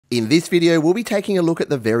In this video, we'll be taking a look at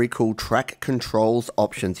the very cool track controls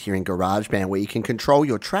options here in GarageBand, where you can control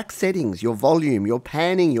your track settings, your volume, your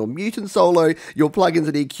panning, your mute and solo, your plugins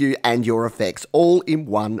and EQ, and your effects, all in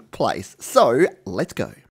one place. So, let's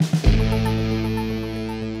go.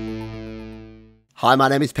 Hi, my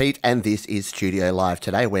name is Pete, and this is Studio Live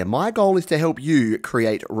today, where my goal is to help you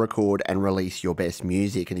create, record, and release your best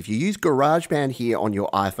music. And if you use GarageBand here on your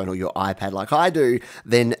iPhone or your iPad like I do,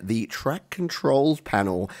 then the track controls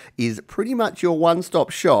panel is pretty much your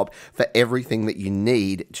one-stop shop for everything that you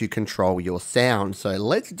need to control your sound. So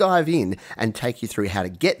let's dive in and take you through how to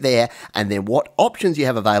get there, and then what options you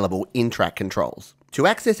have available in track controls. To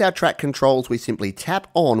access our track controls, we simply tap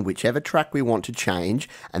on whichever track we want to change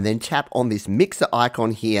and then tap on this mixer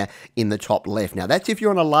icon here in the top left. Now that's if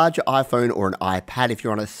you're on a larger iPhone or an iPad. If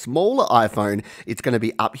you're on a smaller iPhone, it's going to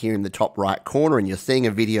be up here in the top right corner, and you're seeing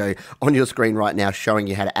a video on your screen right now showing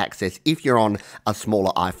you how to access if you're on a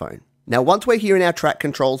smaller iPhone. Now, once we're here in our track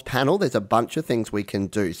controls panel, there's a bunch of things we can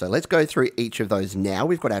do. So let's go through each of those now.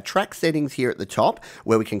 We've got our track settings here at the top,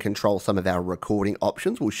 where we can control some of our recording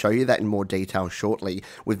options. We'll show you that in more detail shortly.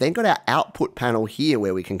 We've then got our output panel here,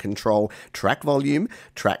 where we can control track volume,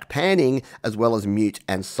 track panning, as well as mute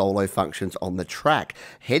and solo functions on the track.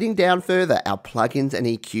 Heading down further, our plugins and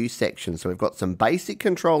EQ section. So we've got some basic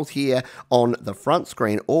controls here on the front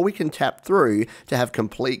screen, or we can tap through to have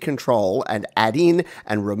complete control and add in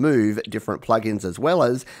and remove different plugins, as well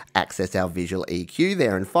as access our visual EQ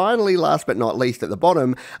there. And finally, last but not least, at the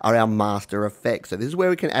bottom are our master effects. So this is where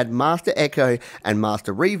we can add master echo and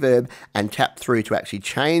master reverb and tap through to actually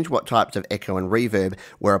change what types of echo and reverb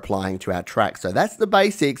we're applying to our track. So that's the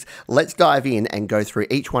basics. Let's dive in and go through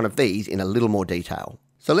each one of these in a little more detail.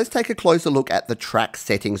 So let's take a closer look at the track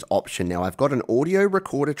settings option. Now I've got an audio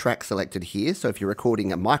recorder track selected here. So if you're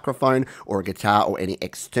recording a microphone or a guitar or any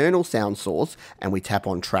external sound source and we tap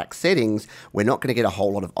on track settings, we're not going to get a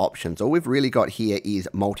whole lot of options. All we've really got here is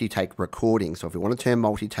multi-take recording. So if we want to turn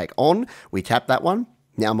multi-take on, we tap that one.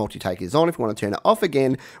 Now multi-take is on. If we want to turn it off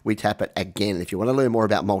again, we tap it again. If you want to learn more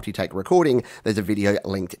about multi-take recording, there's a video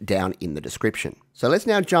linked down in the description. So let's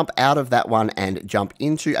now jump out of that one and jump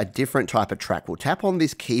into a different type of track. We'll tap on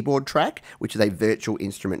this keyboard track, which is a virtual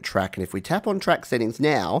instrument track. And if we tap on track settings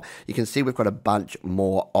now, you can see we've got a bunch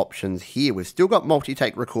more options here. We've still got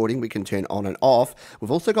multi-take recording we can turn on and off.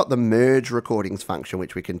 We've also got the merge recordings function,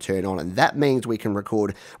 which we can turn on. And that means we can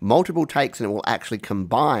record multiple takes and it will actually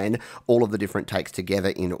combine all of the different takes together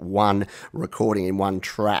in one recording, in one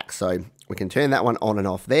track. So we can turn that one on and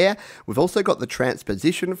off there. We've also got the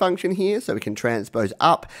transposition function here, so we can transpose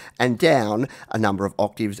up and down a number of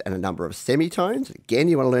octaves and a number of semitones. Again,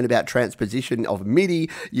 you want to learn about transposition of MIDI,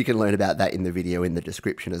 you can learn about that in the video in the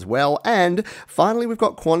description as well. And finally, we've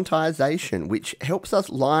got quantization, which helps us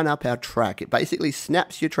line up our track. It basically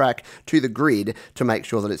snaps your track to the grid to make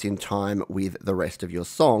sure that it's in time with the rest of your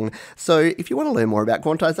song. So if you want to learn more about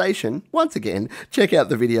quantization, once again, check out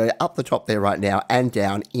the video up the top there right now and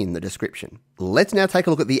down in the description. Let's now take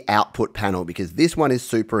a look at the output panel, because this one is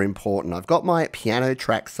super important. I've got my piano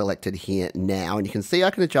track selected here now, and you can see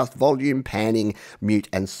I can adjust volume, panning, mute,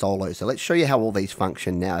 and solo. So let's show you how all these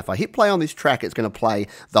function now. If I hit play on this track, it's going to play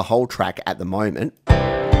the whole track at the moment.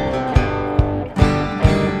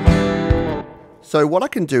 So what I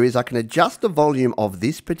can do is I can adjust the volume of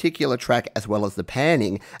this particular track as well as the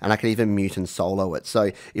panning, and I can even mute and solo it.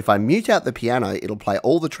 So if I mute out the piano, it'll play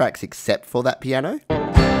all the tracks except for that piano.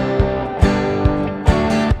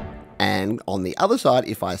 And on the other side,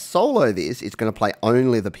 if I solo this, it's going to play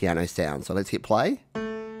only the piano sound. So let's hit play.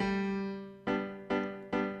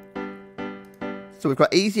 So we've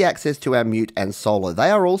got easy access to our mute and solo. They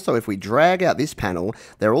are also, if we drag out this panel,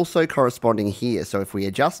 they're also corresponding here. So if we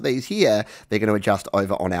adjust these here, they're going to adjust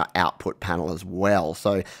over on our output panel as well.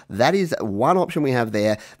 So that is one option we have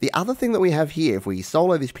there. The other thing that we have here, if we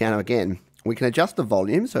solo this piano again, we can adjust the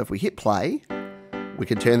volume. So if we hit play, we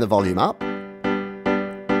can turn the volume up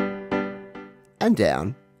and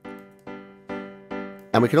down.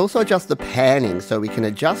 And we can also adjust the panning, so we can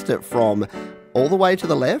adjust it from all the way to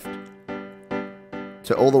the left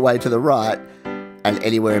to all the way to the right and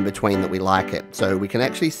anywhere in between that we like it. So we can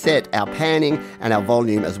actually set our panning and our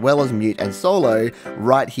volume as well as mute and solo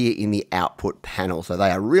right here in the output panel. So they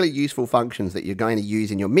are really useful functions that you're going to use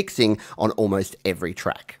in your mixing on almost every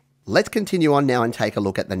track. Let's continue on now and take a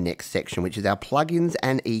look at the next section, which is our plugins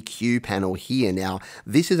and EQ panel here. Now,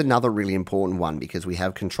 this is another really important one because we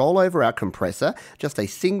have control over our compressor, just a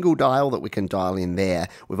single dial that we can dial in there.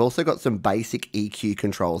 We've also got some basic EQ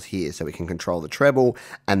controls here, so we can control the treble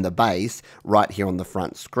and the bass right here on the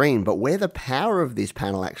front screen. But where the power of this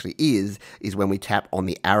panel actually is when we tap on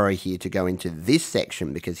the arrow here to go into this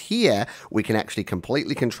section, because here we can actually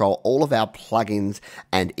completely control all of our plugins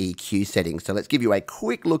and EQ settings. So let's give you a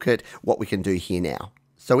quick look at what we can do here now.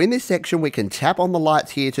 So in this section, we can tap on the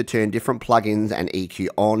lights here to turn different plugins and EQ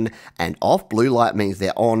on and off. Blue light means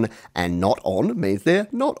they're on, and not on means they're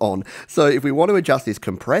not on. So if we want to adjust this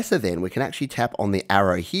compressor, then we can actually tap on the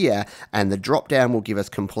arrow here, and the drop down will give us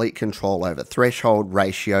complete control over threshold,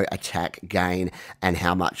 ratio, attack, gain, and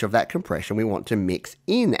how much of that compression we want to mix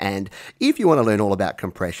in. And if you want to learn all about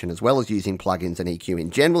compression as well as using plugins and EQ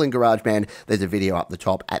in general in GarageBand, there's a video up the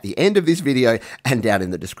top at the end of this video and down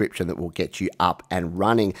in the description that will get you up and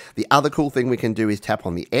running. The other cool thing we can do is tap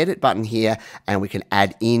on the edit button here, and we can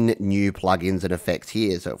add in new plugins and effects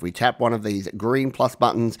here. So if we tap one of these green plus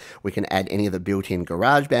buttons, we can add any of the built-in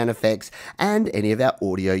GarageBand effects and any of our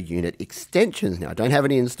audio unit extensions. Now, I don't have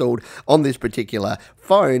any installed on this particular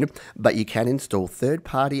phone, but you can install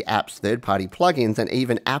third-party apps, third-party plugins, and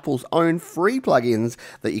even Apple's own free plugins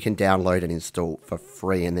that you can download and install for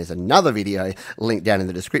free. And there's another video linked down in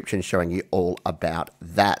the description showing you all about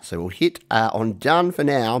that. So we'll hit on done for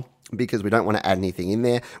now, because we don't want to add anything in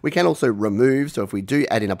there. We can also remove, so if we do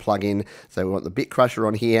add in a plugin, so we want the bit crusher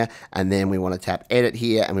on here, and then we want to tap edit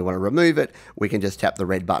here, and we want to remove it, we can just tap the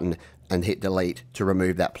red button and hit delete to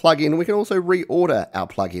remove that plugin. We can also reorder our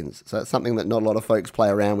plugins. So that's something that not a lot of folks play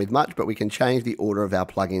around with much, but we can change the order of our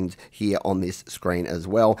plugins here on this screen as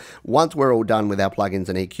well. Once we're all done with our plugins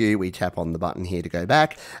and EQ, we tap on the button here to go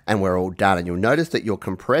back, and we're all done. And you'll notice that your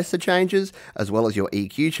compressor changes as well as your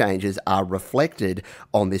EQ changes are reflected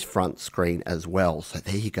on this front screen as well. So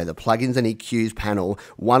there you go, the plugins and EQs panel,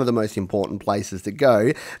 one of the most important places to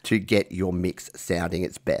go to get your mix sounding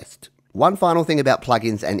its best. One final thing about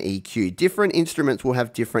plugins and EQ, different instruments will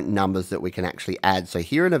have different numbers that we can actually add. So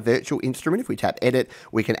here in a virtual instrument, if we tap edit,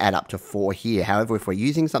 we can add up to 4 here. However, if we're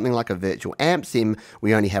using something like a virtual amp sim,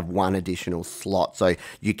 we only have 1 additional slot. So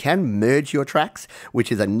you can merge your tracks,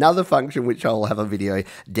 which is another function which I'll have a video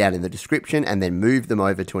down in the description, and then move them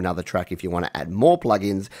over to another track if you want to add more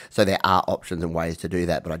plugins. So there are options and ways to do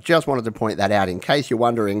that. But I just wanted to point that out in case you're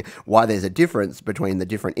wondering why there's a difference between the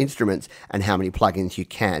different instruments and how many plugins you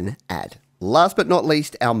can add. Last but not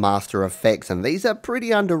least, our master effects, and these are pretty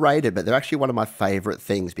underrated, but they're actually one of my favorite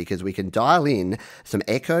things because we can dial in some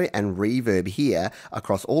echo and reverb here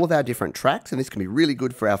across all of our different tracks, and this can be really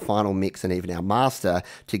good for our final mix and even our master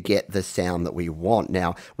to get the sound that we want.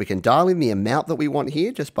 Now, we can dial in the amount that we want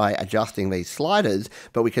here just by adjusting these sliders,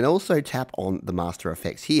 but we can also tap on the master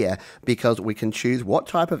effects here because we can choose what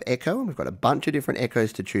type of echo, and we've got a bunch of different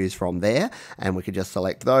echoes to choose from there, and we can just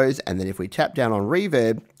select those, and then if we tap down on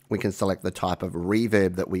reverb, we can select the type of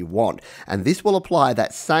reverb that we want. And this will apply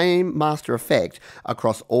that same master effect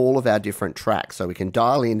across all of our different tracks. So we can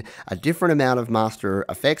dial in a different amount of master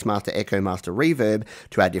effects, master echo, master reverb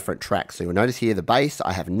to our different tracks. So you'll notice here the bass,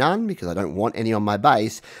 I have none because I don't want any on my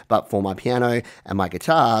bass, but for my piano and my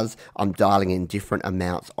guitars, I'm dialing in different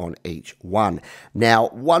amounts on each one. Now,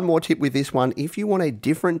 one more tip with this one, if you want a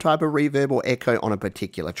different type of reverb or echo on a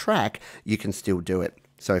particular track, you can still do it.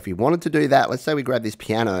 So if you wanted to do that, let's say we grab this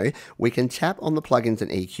piano, we can tap on the plugins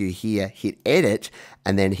and EQ here, hit edit,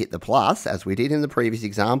 and then hit the plus, as we did in the previous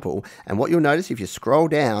example. And what you'll notice if you scroll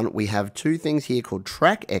down, we have 2 things here called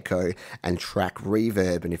track echo and track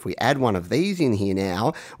reverb. And if we add one of these in here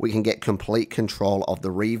now, we can get complete control of the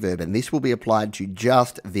reverb, and this will be applied to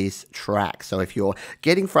just this track. So if you're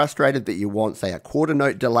getting frustrated that you want, say, a 1/4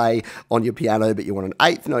 note delay on your piano, but you want an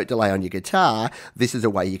 1/8 note delay on your guitar, this is a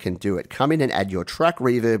way you can do it. Come in and add your track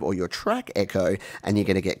reverb or your track echo, and you're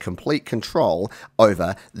going to get complete control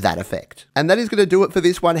over that effect. And that is going to do it for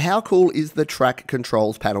this one. How cool is the track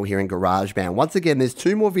controls panel here in GarageBand? Once again, there's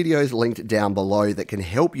 2 more videos linked down below that can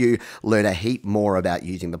help you learn a heap more about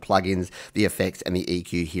using the plugins, the effects, and the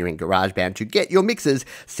EQ here in GarageBand to get your mixes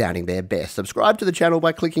sounding their best. Subscribe to the channel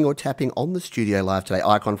by clicking or tapping on the Studio Live Today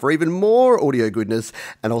icon for even more audio goodness,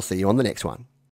 and I'll see you on the next one.